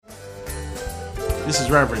This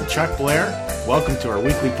is Reverend Chuck Blair. Welcome to our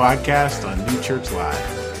weekly podcast on New Church Live.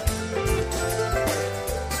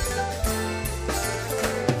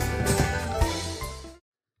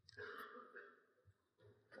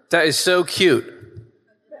 That is so cute.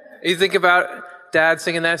 You think about dad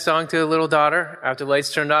singing that song to a little daughter after the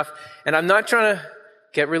lights turned off. And I'm not trying to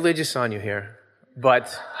get religious on you here,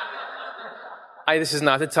 but this is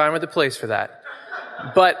not the time or the place for that.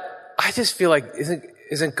 But I just feel like,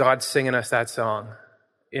 isn't God singing us that song,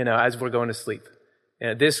 as we're going to sleep?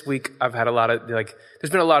 This week, I've had there's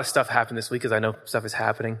been a lot of stuff happen this week, because I know stuff is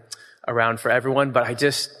happening around for everyone, but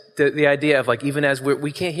the idea of even as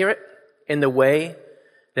we can't hear it in the way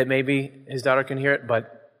that maybe his daughter can hear it,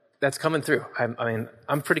 but that's coming through.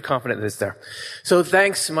 I'm pretty confident that it's there. So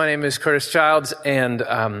thanks. My name is Curtis Childs, and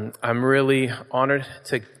I'm really honored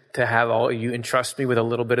to have all of you entrust me with a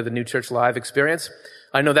little bit of the New Church Live experience.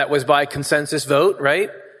 I know that was by consensus vote, right?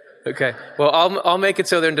 Okay. Well, I'll make it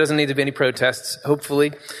so there doesn't need to be any protests,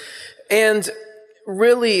 hopefully. And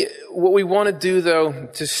really, what we want to do, though,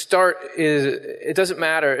 to start is, it doesn't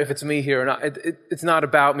matter if it's me here or not. It's not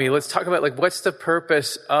about me. Let's talk about, what's the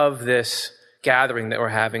purpose of this gathering that we're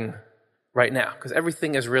having right now? Because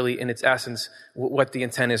everything is really, in its essence, what the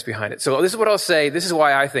intent is behind it. So this is what I'll say. This is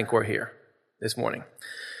why I think we're here this morning.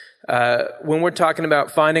 When we're talking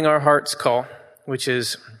about finding our heart's call, which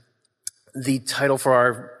is the title for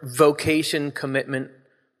our vocation commitment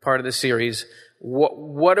part of the series,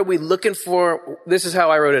 what are we looking for? This is how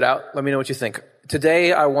I wrote it out. Let me know what you think.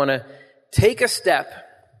 Today, I want to take a step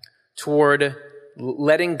toward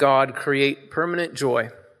letting God create permanent joy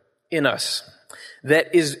in us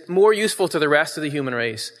that is more useful to the rest of the human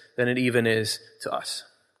race than it even is to us.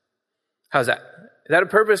 How's that? Is that a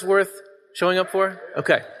purpose worth showing up for?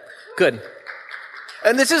 Okay, good.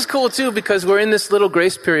 And this is cool too, because we're in this little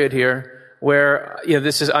grace period here where,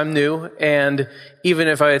 I'm new, and even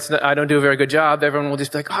if I don't do a very good job, everyone will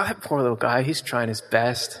just be like, oh, that poor little guy, he's trying his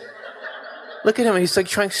best. Look at him, he's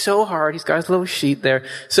trying so hard, he's got his little sheet there.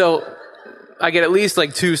 So I get at least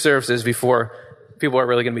 2 services before people are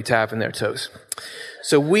really going to be tapping their toes.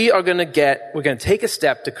 So we're going to take a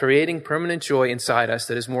step to creating permanent joy inside us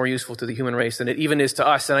that is more useful to the human race than it even is to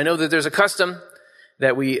us. And I know that there's a custom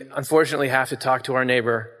that we unfortunately have to talk to our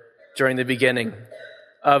neighbor during the beginning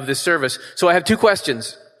of the service. So I have 2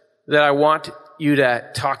 questions that I want you to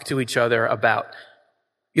talk to each other about.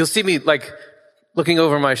 You'll see me looking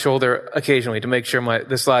over my shoulder occasionally to make sure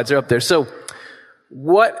the slides are up there. So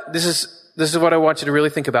this is what I want you to really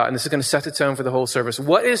think about, and this is going to set the tone for the whole service.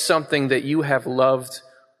 What is something that you have loved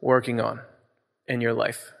working on in your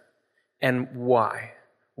life? And why?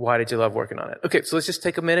 Why did you love working on it? Okay, so let's just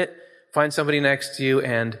take a minute, find somebody next to you,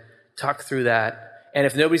 and talk through that. And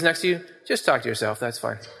if nobody's next to you, just talk to yourself. That's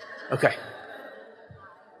fine. Okay.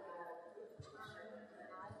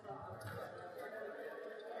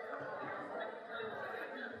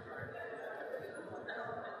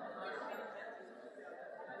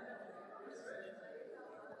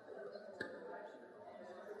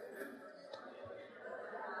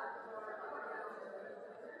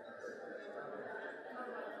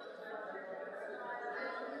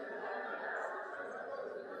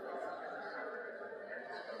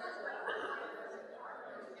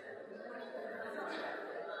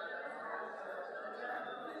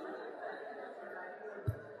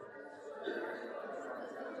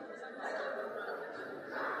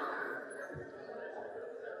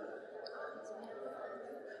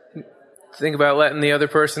 Think about letting the other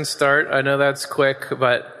person start. I know that's quick,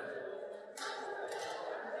 but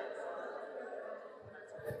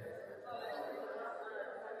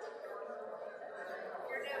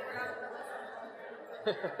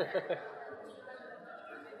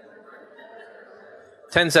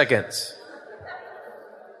 $10 seconds.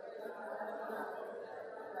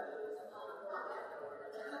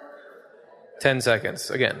 $10 seconds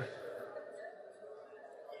again.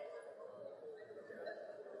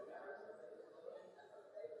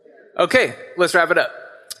 Okay, let's wrap it up.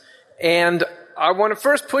 And I want to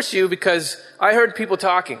first push you because I heard people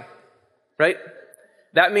talking, right?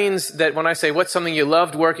 That means that when I say, what's something you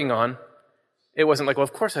loved working on? It wasn't well,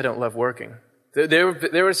 of course I don't love working.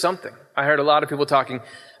 There was something. I heard a lot of people talking.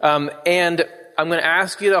 And I'm going to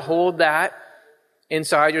ask you to hold that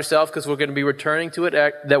inside yourself, because we're going to be returning to it,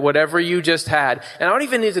 that whatever you just had, and I don't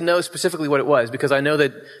even need to know specifically what it was, because I know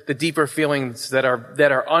that the deeper feelings that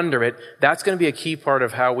are under it, that's going to be a key part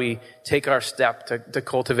of how we take our step to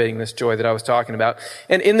cultivating this joy that I was talking about.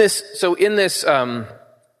 And in this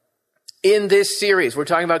series, we're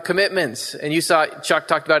talking about commitments, and you saw Chuck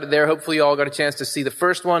talked about it there. Hopefully you all got a chance to see the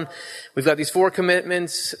first one. We've got these 4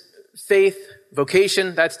 commitments: faith,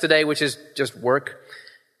 vocation, that's today, which is just work,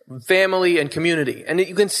 family, and community. And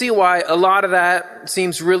you can see why a lot of that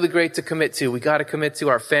seems really great to commit to. We got to commit to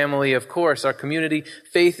our family, of course, our community.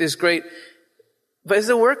 Faith is great. But is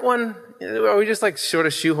the work one, are we just like sort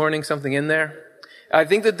of shoehorning something in there? I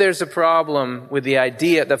think that there's a problem with the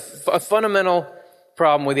idea, a fundamental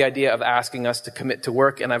problem with the idea of asking us to commit to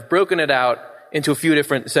work, and I've broken it out into a few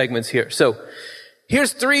different segments here. So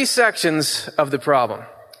here's 3 sections of the problem.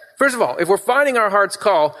 First of all, if we're finding our heart's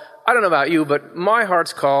call, I don't know about you, but my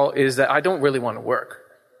heart's call is that I don't really want to work.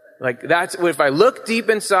 Like that's, if I look deep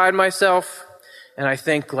inside myself and I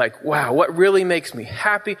think like, wow, what really makes me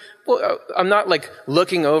happy? Well, I'm not like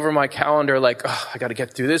looking over my calendar like, oh, I got to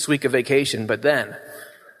get through this week of vacation, but then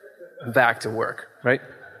I'm back to work, right?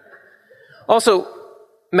 Also,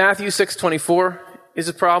 Matthew 6:24 is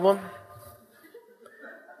a problem.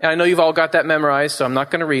 And I know you've all got that memorized, so I'm not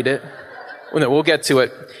going to read it. Well, no, we'll get to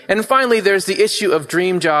it. And finally, there's the issue of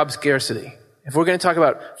dream job scarcity. If we're going to talk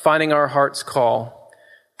about finding our heart's call,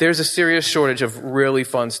 there's a serious shortage of really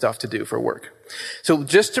fun stuff to do for work. So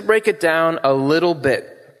just to break it down a little bit,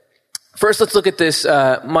 first let's look at this.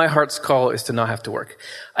 My heart's call is to not have to work.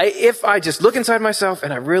 If I just look inside myself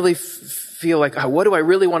and I really feel like, what do I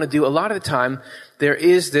really want to do? A lot of the time, there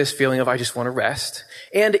is this feeling of I just want to rest.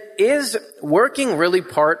 And is working really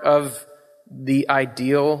part of the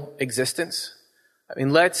ideal existence? I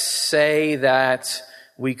mean, let's say that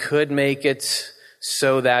we could make it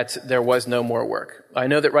so that there was no more work. I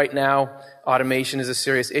know that right now, automation is a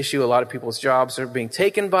serious issue. A lot of people's jobs are being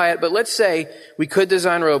taken by it. But let's say we could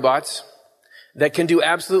design robots that can do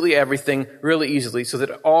absolutely everything really easily so that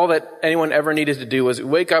all that anyone ever needed to do was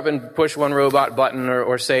wake up and push one robot button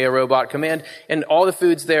or say a robot command, and all the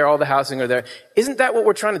food's there, all the housing are there. Isn't that what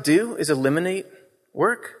we're trying to do, is eliminate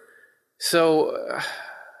work? So,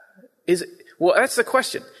 that's the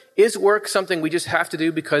question. Is work something we just have to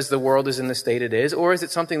do because the world is in the state it is, or is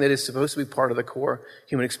it something that is supposed to be part of the core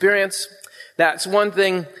human experience? That's one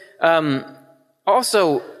thing.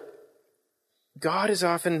 Also, God is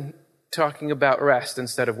often talking about rest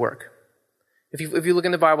instead of work. If you look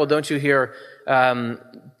in the Bible, don't you hear,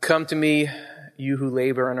 come to me, you who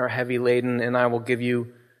labor and are heavy laden, and I will give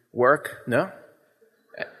you work? No?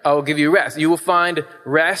 I will give you rest. You will find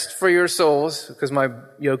rest for your souls, because my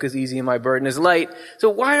yoke is easy and my burden is light. So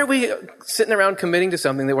why are we sitting around committing to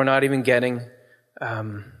something that we're not even getting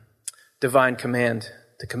divine command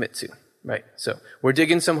to commit to, right? So we're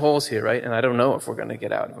digging some holes here, right? And I don't know if we're going to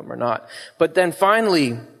get out of them or not. But then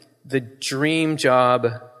finally, the dream job.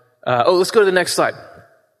 Let's go to the next slide.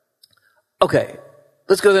 Okay,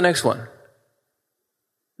 let's go to the next one.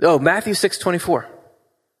 Matthew 6:24.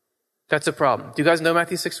 That's a problem. Do you guys know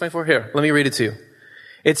Matthew 6:24? Here, let me read it to you.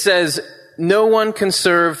 It says, no one can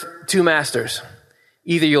serve 2 masters.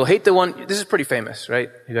 Either you'll hate the one, this is pretty famous, right?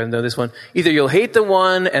 You guys know this one. Either you'll hate the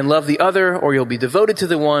one and love the other, or you'll be devoted to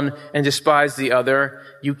the one and despise the other.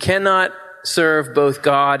 You cannot serve both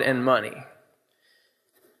God and money.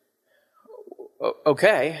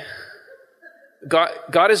 Okay.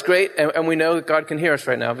 God is great, and we know that God can hear us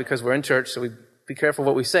right now because we're in church, so we be careful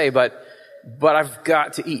what we say, but I've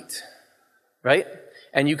got to eat. Right?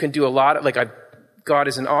 And you can do a lot of, God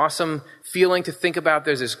is an awesome feeling to think about.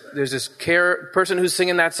 There's this person who's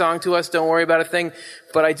singing that song to us. Don't worry about a thing.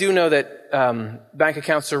 But I do know that bank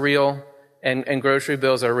accounts are real and grocery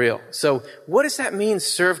bills are real. So what does that mean,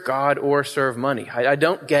 serve God or serve money? I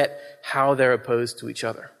don't get how they're opposed to each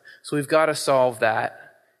other. So we've got to solve that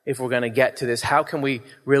if we're going to get to this. How can we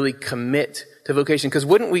really commit to vocation? Because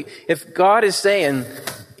if God is saying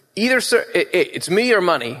either it's me or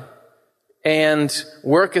money, and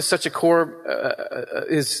work is such a core,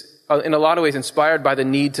 is in a lot of ways inspired by the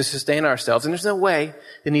need to sustain ourselves. And there's no way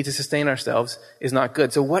the need to sustain ourselves is not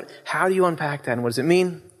good. So how do you unpack that and what does it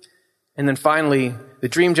mean? And then finally, the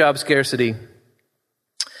dream job scarcity.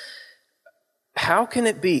 How can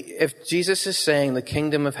it be if Jesus is saying the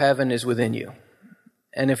kingdom of heaven is within you?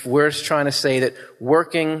 And if we're trying to say that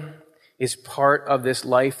working is part of this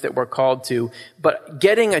life that we're called to, but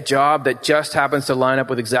getting a job that just happens to line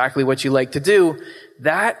up with exactly what you like to do,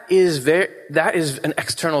 that is an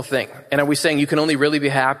external thing. And are we saying you can only really be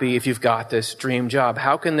happy if you've got this dream job?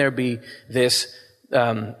 How can there be this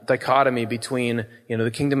dichotomy between,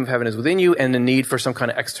 the kingdom of heaven is within you and the need for some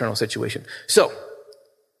kind of external situation? So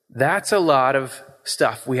that's a lot of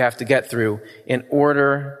stuff we have to get through in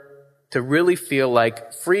order to really feel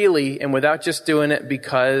like freely and without just doing it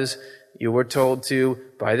because you were told to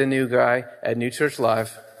by the new guy at New Church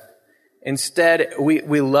Live. Instead,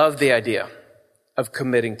 we love the idea of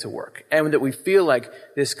committing to work, and that we feel like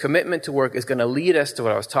this commitment to work is going to lead us to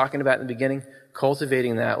what I was talking about in the beginning,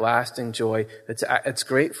 cultivating that lasting joy it's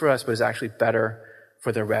great for us, but is actually better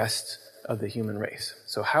for the rest of the human race.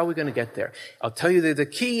 So how are we going to get there? I'll tell you that the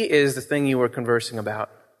key is the thing you were conversing about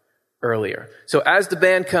earlier. So as the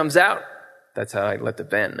band comes out, that's how I let the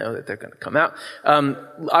band know that they're going to come out.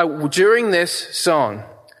 During this song,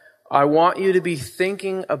 I want you to be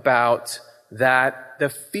thinking about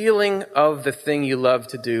the feeling of the thing you love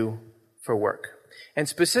to do for work. And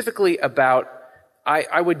specifically about,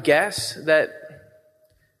 I would guess that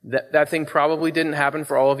thing probably didn't happen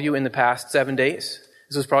for all of you in the past 7 days.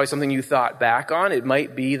 This was probably something you thought back on. It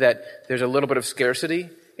might be that there's a little bit of scarcity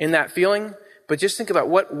in that feeling. But just think about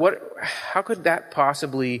how could that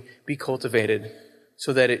possibly be cultivated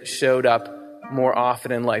so that it showed up more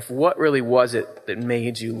often in life? What really was it that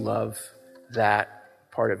made you love that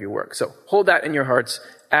part of your work? So hold that in your hearts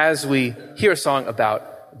as we hear a song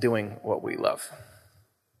about doing what we love.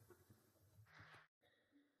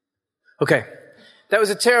 Okay, that was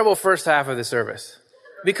a terrible first half of the service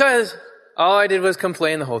because all I did was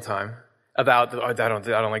complain the whole time about, I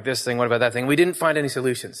don't like this thing, what about that thing? We didn't find any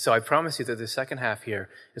solutions. So I promise you that the second half here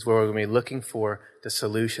is where we're going to be looking for the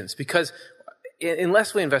solutions. Because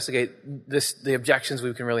unless we investigate the objections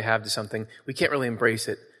we can really have to something, we can't really embrace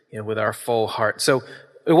it, with our full heart. So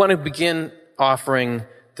we want to begin offering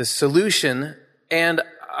the solution. And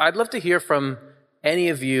I'd love to hear from any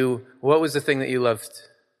of you, what was the thing that you loved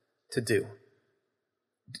to do?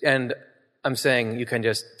 And I'm saying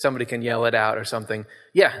somebody can yell it out or something.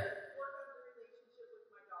 Yeah.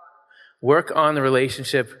 Work on the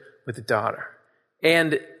relationship with the daughter.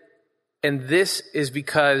 And this is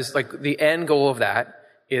because, the end goal of that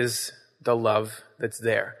is the love that's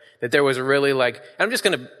there. That there was really I'm just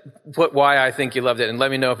going to put why I think you loved it and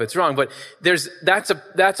let me know if it's wrong, but that's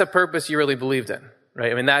a purpose you really believed in,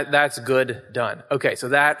 right? I mean, that's good done. Okay, so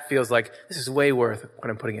that feels like this is way worth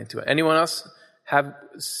what I'm putting into it. Anyone else have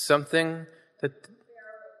something that...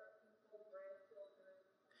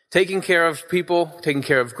 Taking care of people, taking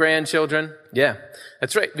care of grandchildren. Yeah,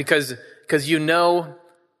 that's right. Because you know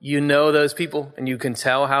those people and you can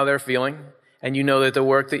tell how they're feeling and you know that the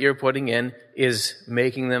work that you're putting in is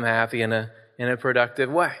making them happy in a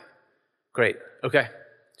productive way. Great. Okay.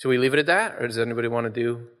 Should we leave it at that? Or does anybody want to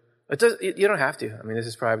do... You don't have to. I mean, this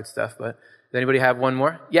is private stuff, but does anybody have one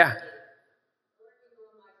more? Yeah.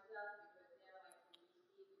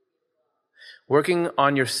 Working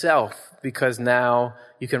on yourself because now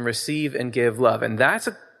you can receive and give love. And that's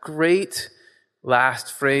a great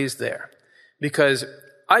last phrase there. Because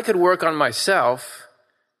I could work on myself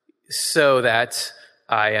so that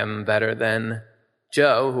I am better than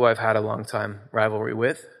Joe, who I've had a long time rivalry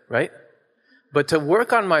with, right? But to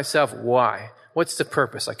work on myself, why? What's the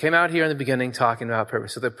purpose? I came out here in the beginning talking about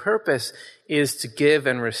purpose. So the purpose is to give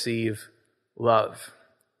and receive love.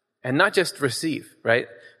 And not just receive, right?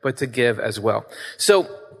 But to give as well. So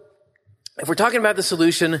if we're talking about the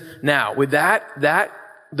solution now, with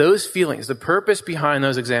those feelings, the purpose behind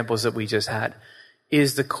those examples that we just had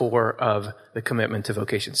is the core of the commitment to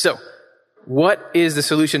vocation. So what is the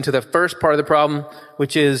solution to the first part of the problem,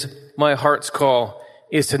 which is my heart's call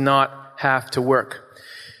is to not have to work?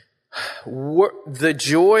 The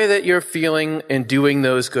joy that you're feeling in doing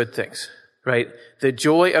those good things, right? The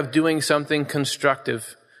joy of doing something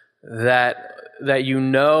constructive that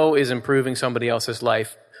is improving somebody else's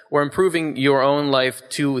life or improving your own life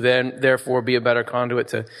to then therefore be a better conduit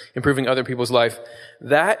to improving other people's life.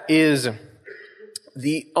 That is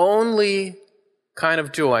the only kind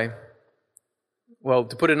of joy. Well,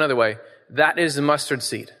 to put it another way, that is the mustard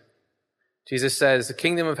seed. Jesus says the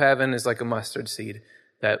kingdom of heaven is like a mustard seed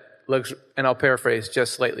that looks, and I'll paraphrase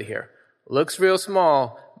just slightly here, looks real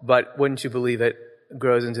small, but wouldn't you believe it,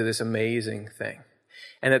 grows into this amazing thing.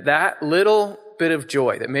 And that little bit of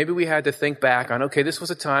joy that maybe we had to think back on, okay, this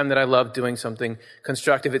was a time that I loved doing something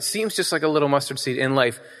constructive. It seems just like a little mustard seed in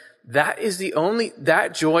life. That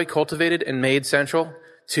joy cultivated and made central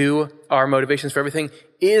to our motivations for everything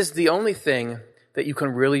is the only thing that you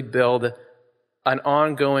can really build an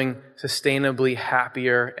ongoing, sustainably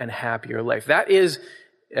happier and happier life. That is,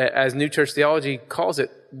 as New Church Theology calls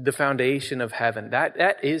it, the foundation of heaven.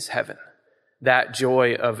 That is heaven. That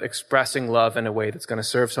joy of expressing love in a way that's going to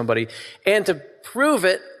serve somebody. And to prove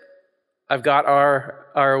it, I've got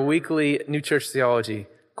our weekly New Church Theology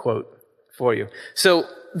quote for you. So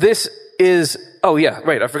this is,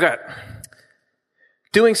 I forgot.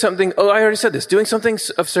 Doing something, I already said this. Doing something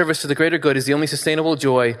of service to the greater good is the only sustainable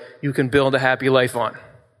joy you can build a happy life on.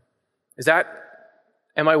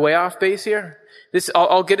 Am I way off base here?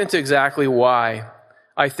 I'll get into exactly why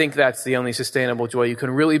I think that's the only sustainable joy you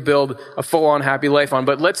can really build a full-on happy life on.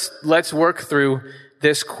 But let's work through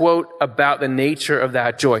this quote about the nature of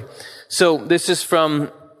that joy. So this is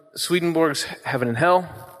from Swedenborg's Heaven and Hell.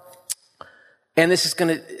 And this is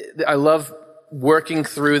I love working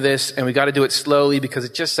through this, and we got to do it slowly because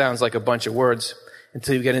it just sounds like a bunch of words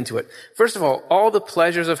until you get into it. First of all the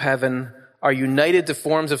pleasures of heaven are united to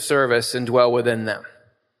forms of service and dwell within them.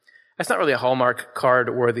 That's not really a Hallmark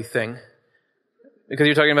card-worthy thing, because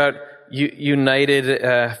you're talking about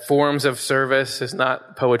united forms of service is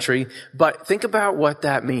not poetry. But think about what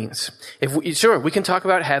that means. Sure, we can talk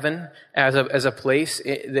about heaven as a place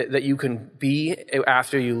that you can be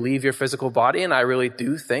after you leave your physical body, and I really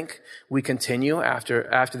do think we continue after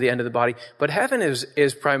the end of the body. But heaven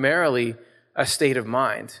is primarily a state of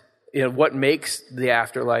mind. What makes the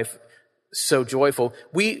afterlife so joyful?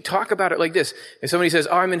 We talk about it like this. If somebody says,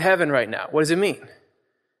 "Oh, I'm in heaven right now," what does it mean?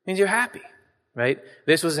 It means you're happy, right?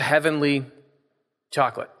 This was a heavenly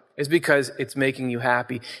chocolate. It's because it's making you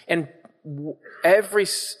happy. And every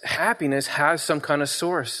happiness has some kind of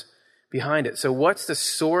source behind it. So what's the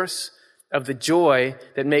source of the joy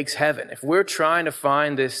that makes heaven? If we're trying to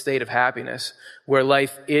find this state of happiness where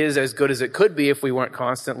life is as good as it could be if we weren't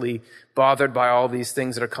constantly bothered by all these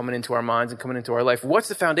things that are coming into our minds and coming into our life, what's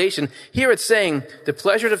the foundation? Here it's saying the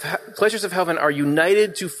pleasures of heaven are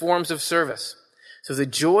united to forms of service. So the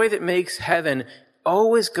joy that makes heaven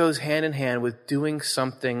always goes hand in hand with doing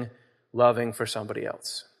something loving for somebody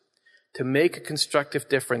else. To make a constructive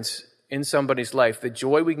difference in somebody's life, the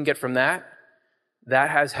joy we can get from that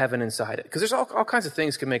has heaven inside it. Because there's all kinds of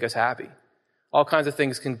things can make us happy. All kinds of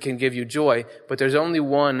things can give you joy, but there's only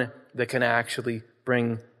one that can actually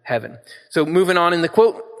bring heaven. So moving on in the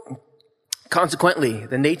quote, consequently,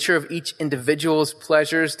 the nature of each individual's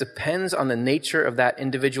pleasures depends on the nature of that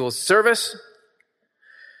individual's service.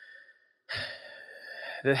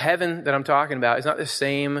 The heaven that I'm talking about is not the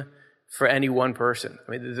same for any one person.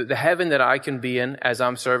 I mean, the heaven that I can be in as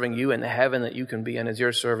I'm serving you and the heaven that you can be in as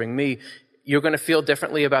you're serving me, you're going to feel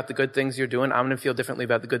differently about the good things you're doing. I'm going to feel differently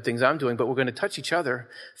about the good things I'm doing, but we're going to touch each other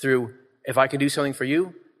through, if I can do something for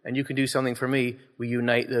you and you can do something for me, we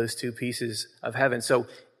unite those two pieces of heaven. So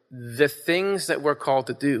the things that we're called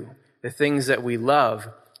to do, the things that we love,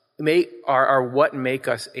 are what make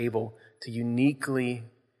us able to uniquely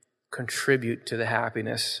contribute to the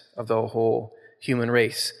happiness of the whole human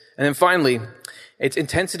race. And then finally, its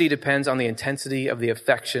intensity depends on the intensity of the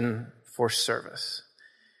affection for service.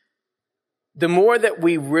 The more that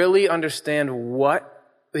we really understand what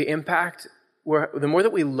the impact, the more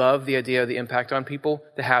that we love the idea of the impact on people,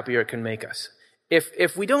 the happier it can make us.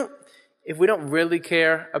 If we don't really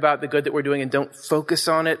care about the good that we're doing and don't focus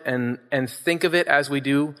on it and think of it as we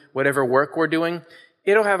do whatever work we're doing,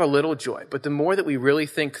 it'll have a little joy. But the more that we really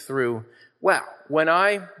think through, wow, when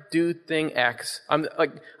I do thing X, I'm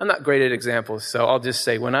not great at examples, so I'll just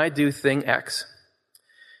say, when I do thing X,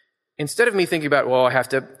 instead of me thinking about, well, I have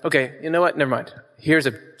to, okay, you know what, never mind. Here's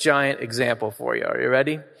a giant example for you. Are you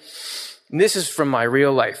ready? And this is from my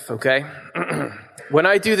real life, okay? When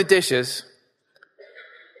I do the dishes,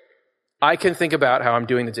 I can think about how I'm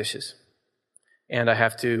doing the dishes. And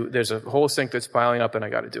there's a whole sink that's piling up and I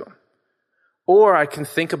got to do them. Or I can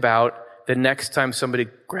think about the next time somebody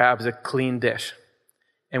grabs a clean dish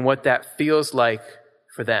and what that feels like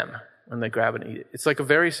for them when they grab it and eat it. It's like a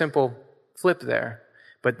very simple flip there.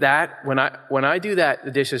 But when I do that,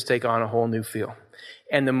 the dishes take on a whole new feel.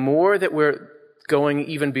 And the more that we're going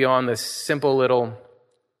even beyond the simple little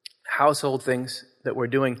household things that we're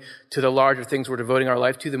doing to the larger things we're devoting our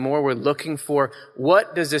life to, the more we're looking for,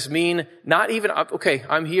 what does this mean? Not even, okay,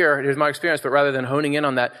 I'm here, here's my experience, but rather than honing in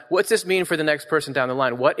on that, what's this mean for the next person down the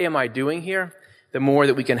line? What am I doing here? The more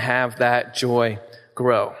that we can have that joy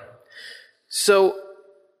grow. So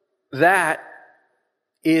that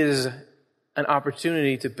is an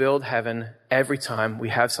opportunity to build heaven every time we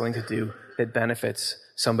have something to do that benefits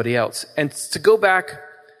somebody else. And to go back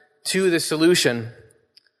to the solution,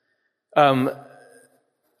 can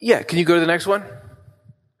you go to the next one?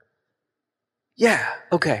 Yeah,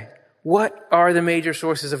 okay. What are the major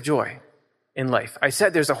sources of joy in life? I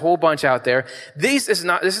said there's a whole bunch out there. This is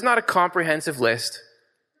not a comprehensive list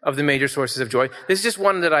of the major sources of joy. This is just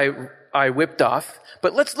one that I whipped off.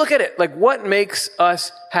 But let's look at it. Like, what makes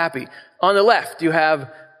us happy? On the left, you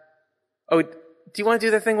have, do you want to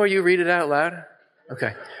do that thing where you read it out loud?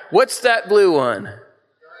 Okay. What's that blue one?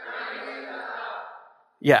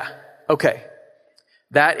 Yeah, okay.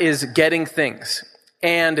 That is getting things.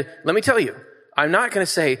 And let me tell you, I'm not going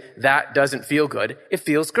to say that doesn't feel good. It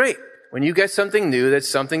feels great. When you get something new that's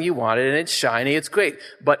something you wanted and it's shiny, it's great.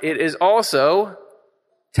 But it is also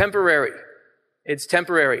temporary. It's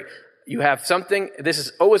temporary. You have something, this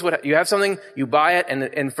is always what, you have something, you buy it,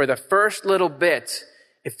 and for the first little bit,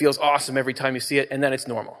 It feels awesome every time you see it, and then it's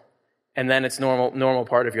normal. And then it's normal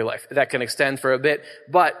part of your life. That can extend for a bit,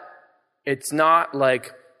 but it's not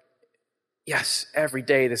like, yes, every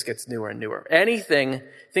day this gets newer and newer.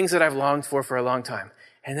 Things that I've longed for a long time.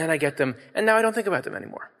 And then I get them, and now I don't think about them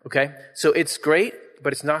anymore, okay? So it's great,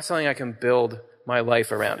 but it's not something I can build my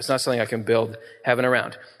life around. It's not something I can build heaven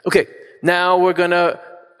around. Okay, now we're going to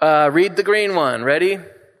read the green one. Ready?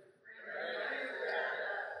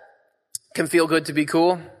 Can feel good to be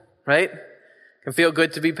cool, right? Can feel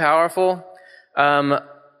good to be powerful.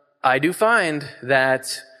 I do find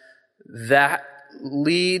that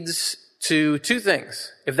leads to two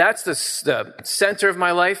things. If that's the center of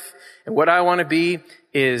my life, and what I want to be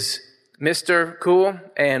is Mr. Cool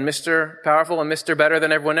and Mr. Powerful and Mr. Better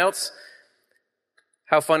than everyone else,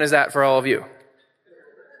 how fun is that for all of you?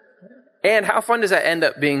 And how fun does that end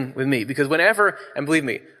up being with me? Because whenever, and believe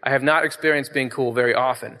me, I have not experienced being cool very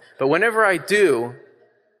often, but whenever I do,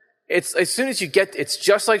 it's as soon as it's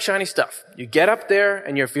just like shiny stuff. You get up there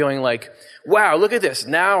and you're feeling like, wow, look at this.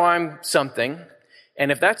 Now I'm something.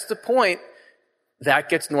 And if that's the point, that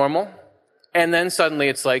gets normal. And then suddenly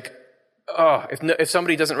it's like, oh, if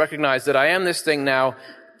somebody doesn't recognize that I am this thing now,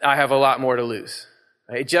 I have a lot more to lose.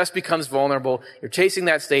 It just becomes vulnerable. You're chasing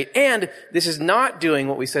that state. And this is not doing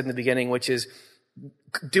what we said in the beginning, which is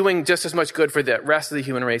doing just as much good for the rest of the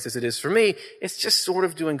human race as it is for me. It's just sort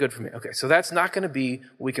of doing good for me. Okay, so that's not going to be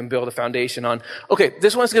what we can build a foundation on. Okay,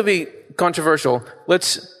 this one's going to be controversial.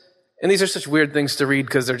 And these are such weird things to read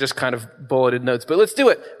because they're just kind of bulleted notes, but let's do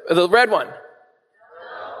it. The red one.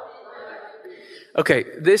 Okay,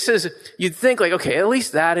 you'd think like, okay, at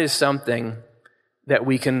least that is something that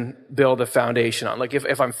we can build a foundation on. Like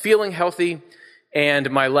if I'm feeling healthy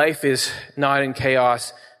and my life is not in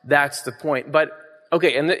chaos, that's the point. But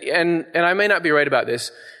okay, and I may not be right about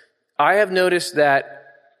this. I have noticed that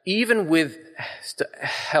even with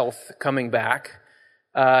health coming back,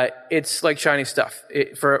 it's like shiny stuff.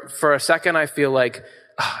 For a second, I feel like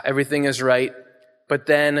everything is right. But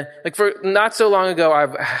then, like for not so long ago,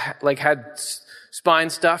 I've like had spine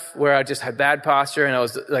stuff where I just had bad posture and I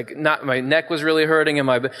was like my neck was really hurting and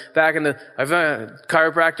my back and I've a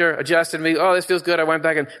chiropractor adjusted me. Oh, this feels good. I went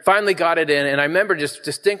back and finally got it in. And I remember just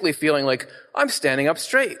distinctly feeling like I'm standing up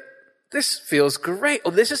straight. This feels great.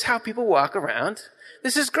 Oh, this is how people walk around.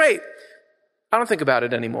 This is great. I don't think about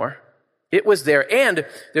it anymore. It was there. And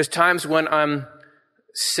there's times when I'm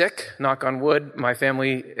sick, knock on wood. My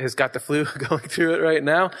family has got the flu going through it right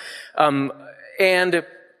now. And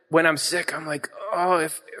when I'm sick, I'm like, oh,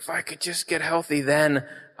 if I could just get healthy, then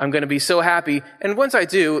I'm going to be so happy. And once I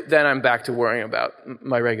do, then I'm back to worrying about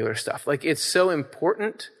my regular stuff. Like, it's so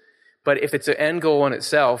important, but if it's an end goal in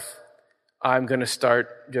itself, I'm going to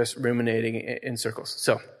start just ruminating in circles.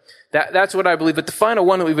 So that's what I believe. But the final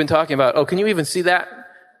one that we've been talking about, oh, can you even see that?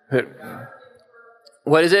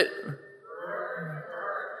 What is it?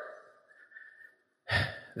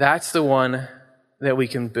 That's the one that we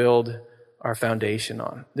can build our foundation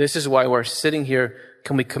on. This is why we're sitting here.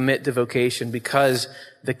 Can we commit to vocation? Because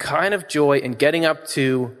the kind of joy in getting up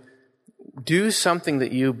to do something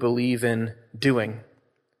that you believe in doing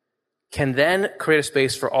can then create a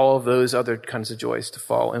space for all of those other kinds of joys to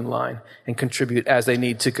fall in line and contribute as they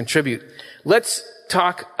need to contribute. Let's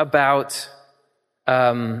talk about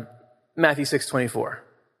Matthew 6:24,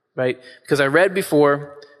 right? Because I read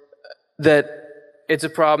before that it's a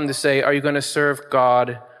problem to say, are you going to serve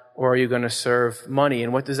God or are you going to serve money?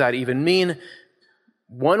 And what does that even mean?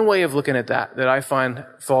 One way of looking at that I find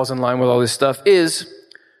falls in line with all this stuff is,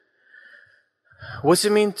 what's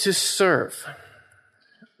it mean to serve?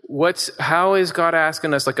 How is God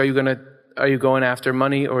asking us, like, are you going after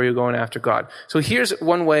money or are you going after God? So here's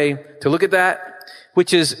one way to look at that,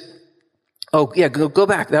 which is, oh yeah, go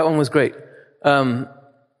back. That one was great.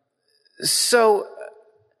 So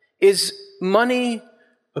is money,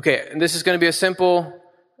 okay, and this is going to be a simple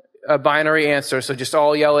binary answer, so just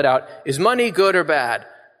all yell it out. Is money good or bad?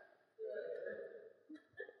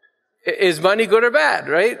 Is money good or bad,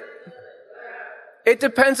 right? It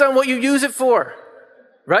depends on what you use it for,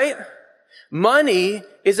 right? Money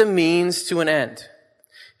is a means to an end.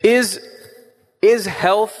 Is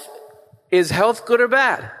health good or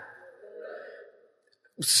bad?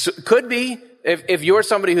 Could be. If you're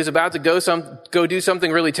somebody who's about to go do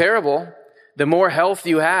something really terrible, the more health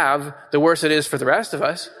you have, the worse it is for the rest of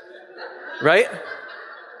us. Right?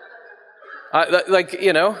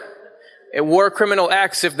 War criminal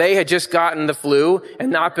X, if they had just gotten the flu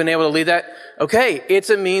and not been able to lead that, okay, it's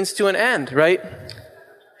a means to an end, right?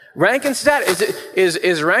 Rank and status,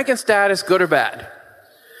 is rank and status good or bad?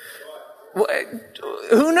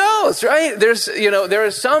 who knows, right? There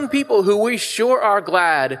are some people who we sure are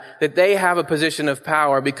glad that they have a position of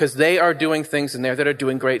power because they are doing things in there that are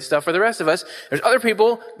doing great stuff for the rest of us. There's other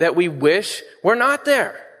people that we wish were not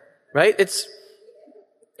there, right?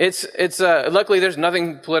 Luckily there's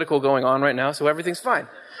nothing political going on right now, so everything's fine.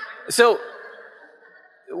 So,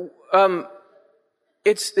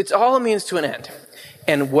 it's all a means to an end.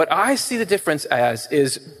 And what I see the difference as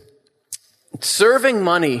is serving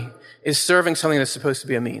money is serving something that's supposed to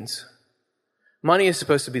be a means. Money is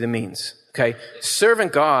supposed to be the means, okay? Serving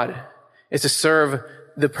God is to serve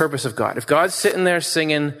the purpose of God. If God's sitting there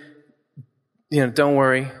singing, don't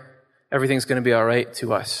worry, everything's going to be all right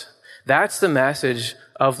to us. That's the message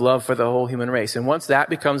of love for the whole human race. And once that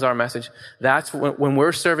becomes our message, that's when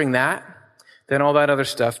we're serving that, then all that other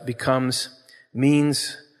stuff becomes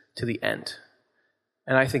means to the end.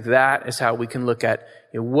 And I think that is how we can look at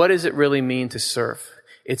what does it really mean to serve?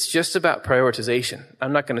 It's just about prioritization.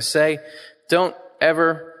 I'm not going to say, don't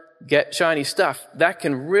ever get shiny stuff. That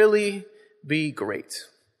can really be great.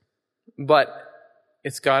 But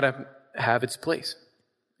it's got to have its place.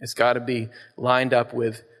 It's got to be lined up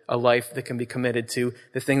with a life that can be committed to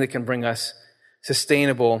the thing that can bring us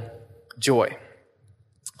sustainable joy.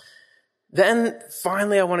 Then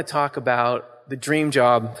finally, I want to talk about the dream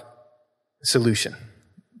job solution.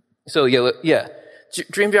 So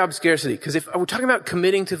dream job scarcity. Because if we're talking about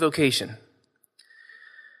committing to vocation,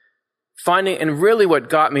 and really what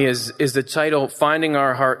got me is the title, Finding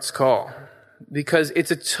Our Heart's Call. Because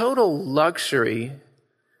it's a total luxury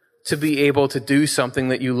to be able to do something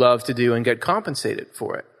that you love to do and get compensated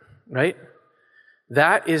for it, right?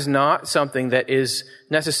 That is not something that is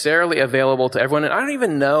necessarily available to everyone. And I don't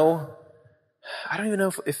even know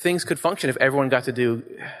if things could function if everyone got to do,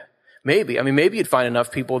 maybe you'd find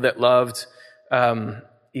enough people that loved,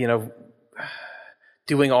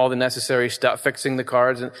 doing all the necessary stuff, fixing the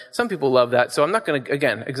cars. And some people love that. So I'm not going to,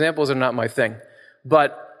 again, examples are not my thing.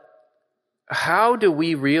 But how do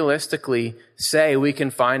we realistically say we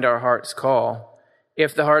can find our heart's call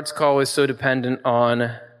if the heart's call is so dependent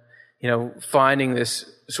on, finding this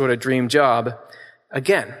sort of dream job?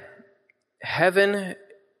 Again, heaven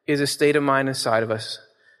is a state of mind inside of us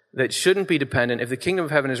that shouldn't be dependent. If the kingdom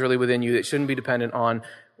of heaven is really within you, it shouldn't be dependent on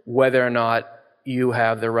whether or not you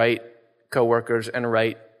have the right coworkers and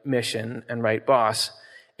right mission and right boss.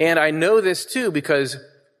 And I know this too because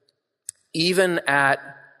even at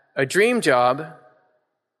a dream job,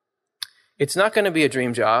 it's not going to be a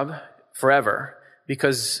dream job forever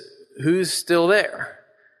because who's still there?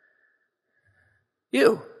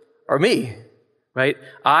 You or me, right?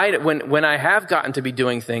 When I have gotten to be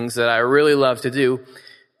doing things that I really love to do,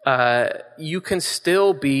 you can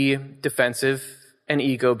still be defensive and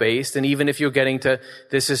ego-based. And even if you're getting to,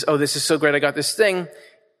 this is so great, I got this thing,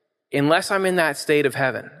 unless I'm in that state of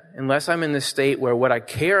heaven, unless I'm in this state where what I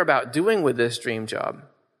care about doing with this dream job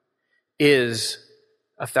is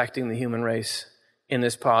affecting the human race in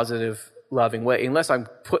this positive, loving way, unless I'm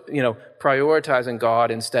prioritizing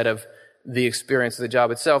God instead of the experience of the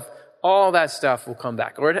job itself, all that stuff will come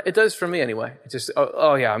back. Or it does for me anyway. It's just,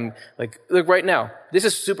 I'm like, look, right now, this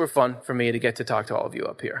is super fun for me to get to talk to all of you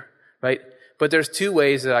up here, right? But there's two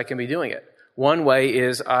ways that I can be doing it. One way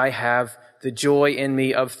is I have the joy in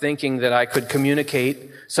me of thinking that I could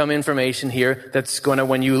communicate some information here that's going to,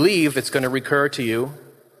 when you leave, it's going to recur to you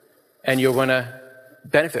and you're going to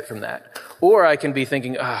benefit from that. Or I can be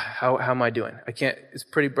thinking, how am I doing? It's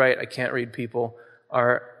pretty bright. I can't read people.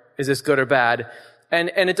 Is this good or bad? And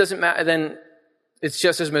it doesn't matter. Then it's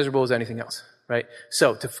just as miserable as anything else, right?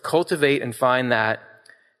 So to cultivate and find that,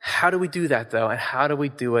 how do we do that though? And how do we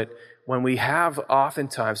do it when we have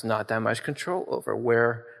oftentimes not that much control over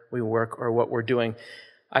where we work or what we're doing?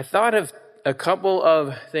 I thought of a couple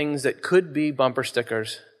of things that could be bumper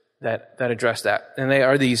stickers that address that. And they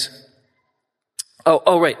are these.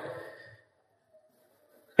 Right.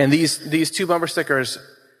 And these two bumper stickers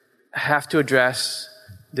have to address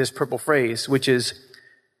this purple phrase, which is,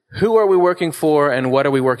 who are we working for and what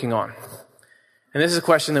are we working on? And this is a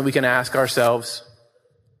question that we can ask ourselves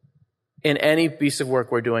in any piece of work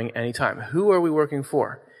we're doing anytime. Who are we working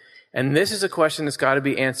for? And this is a question that's got to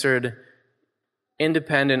be answered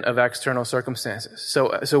independent of external circumstances. So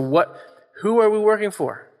who are we working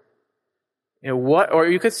for? Or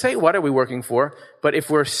you could say, what are we working for? But if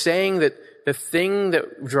we're saying that the thing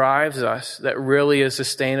that drives us, that really is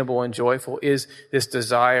sustainable and joyful, is this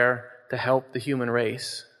desire to help the human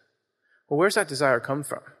race, well, where's that desire come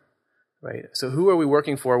from? Right? So who are we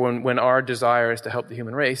working for when our desire is to help the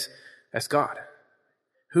human race? That's God.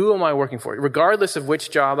 Who am I working for? Regardless of which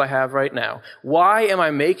job I have right now, why am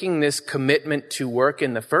I making this commitment to work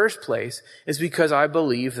in the first place? Is because I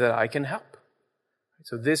believe that I can help.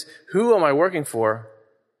 So who am I working for?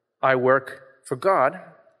 I work for God.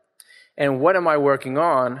 And what am I working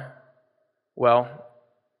on? Well,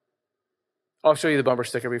 I'll show you the bumper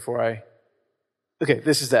sticker okay,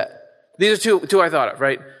 this is that. These are two I thought of,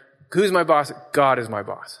 right? Who's my boss? God is my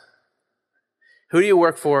boss. Who do you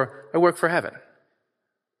work for? I work for heaven.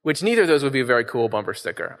 Which neither of those would be a very cool bumper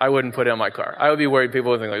sticker. I wouldn't put it on my car. I would be worried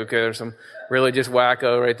people would think like, okay, there's some religious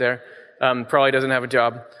wacko right there. Probably doesn't have a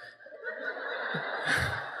job.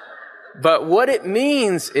 But what it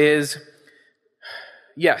means is,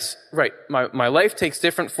 yes, right, my life takes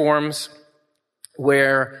different forms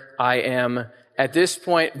where I am at this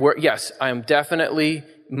point where, yes, I am definitely,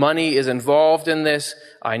 money is involved in this.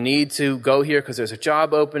 I need to go here because there's a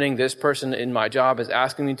job opening. This person in my job is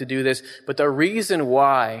asking me to do this. But the reason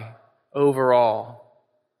why, overall,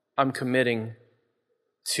 I'm committing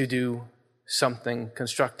to do something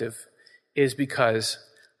constructive is because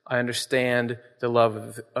I understand the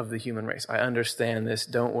love of the human race. I understand this.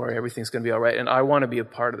 Don't worry, everything's going to be all right. And I want to be a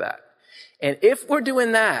part of that. And if we're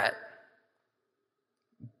doing that,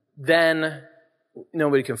 then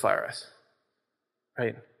nobody can fire us.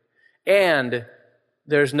 Right? And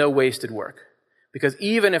there's no wasted work. Because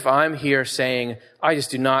even if I'm here saying, I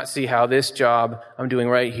just do not see how this job I'm doing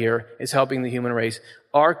right here is helping the human race,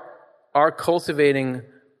 our cultivating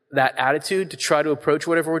that attitude to try to approach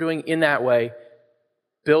whatever we're doing in that way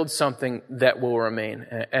builds something that will remain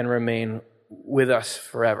and remain with us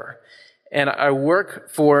forever. And I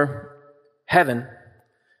work for heaven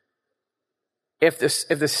if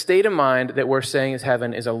the state of mind that we're saying is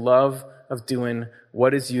heaven is a love of doing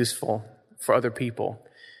what is useful for other people.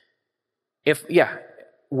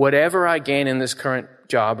 Whatever I gain in this current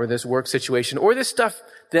job or this work situation or this stuff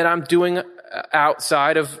that I'm doing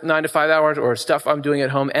outside of 9 to 5 hours or stuff I'm doing at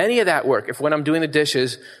home, any of that work, if when I'm doing the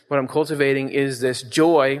dishes, what I'm cultivating is this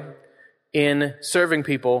joy in serving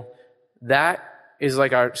people, that is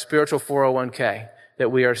like our spiritual 401k that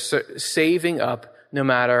we are saving up no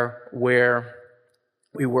matter where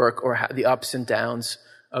we work or the ups and downs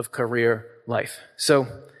of career life. So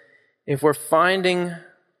if we're finding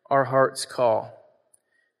our heart's call,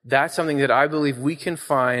 that's something that I believe we can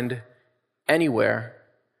find anywhere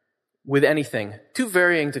with anything to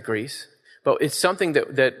varying degrees, but it's something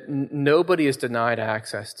that nobody is denied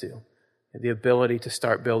access to, the ability to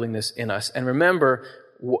start building this in us. And remember,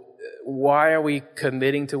 why are we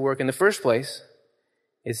committing to work in the first place?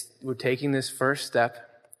 We're taking this first step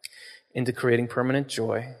into creating permanent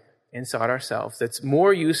joy inside ourselves that's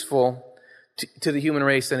more useful to the human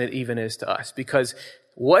race than it even is to us. Because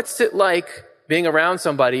what's it like being around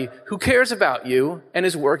somebody who cares about you and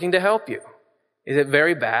is working to help you? Is it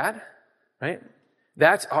very bad? Right?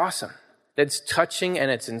 That's awesome. That's touching and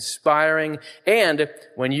it's inspiring. And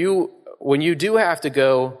when you do have to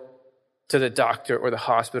go to the doctor or the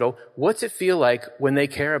hospital, what's it feel like when they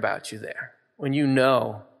care about you there? When you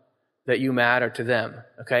know that you matter to them,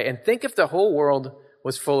 okay? And think if the whole world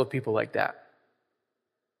was full of people like that.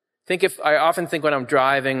 I often think when I'm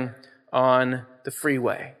driving on the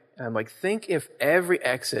freeway, and I'm like, think if any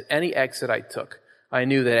exit I took, I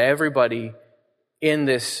knew that everybody in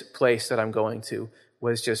this place that I'm going to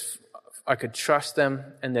was just, I could trust them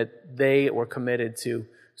and that they were committed to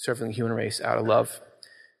serving the human race out of love.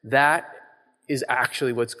 That is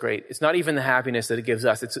actually what's great. It's not even the happiness that it gives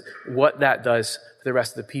us. It's what that does for the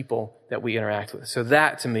rest of the people that we interact with. So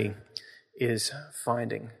that, to me, is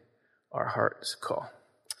finding our heart's call.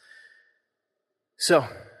 So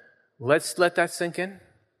let's let that sink in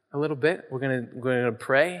a little bit. We're going to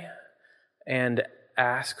pray and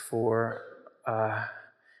ask for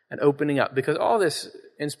an opening up, because all this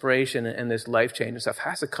inspiration and this life-changing stuff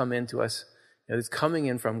has to come into us. It's coming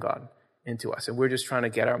in from God into us, and we're just trying to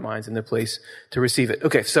get our minds in the place to receive it.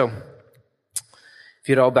 Okay, so if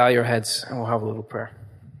you'd all bow your heads, and we'll have a little prayer.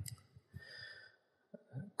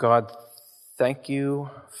 God, thank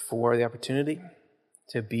you for the opportunity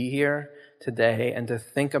to be here today and to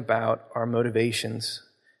think about our motivations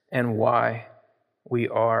and why we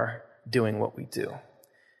are doing what we do.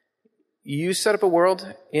 You set up a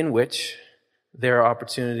world in which there are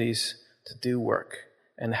opportunities to do work,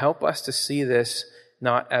 and help us to see this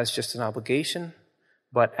not as just an obligation,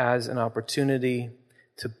 but as an opportunity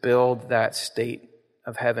to build that state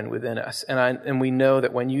of heaven within us. And we know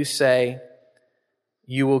that when you say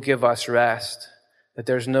you will give us rest, that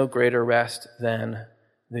there's no greater rest than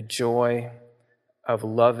the joy of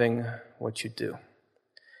loving what you do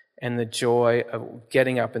and the joy of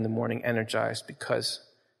getting up in the morning energized because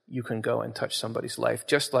you can go and touch somebody's life,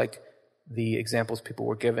 just like the examples people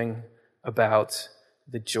were giving about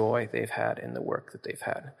the joy they've had in the work that they've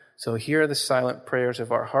had. So hear the silent prayers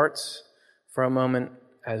of our hearts for a moment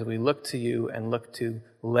as we look to you and look to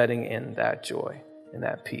letting in that joy and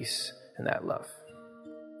that peace and that love.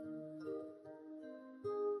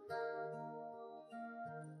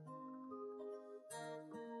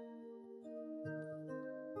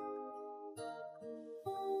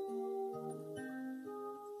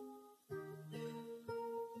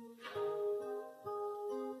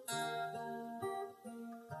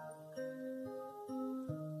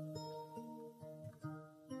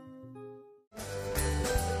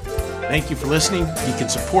 Thank you for listening. You can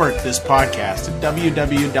support this podcast at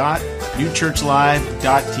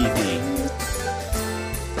www.newchurchlive.tv.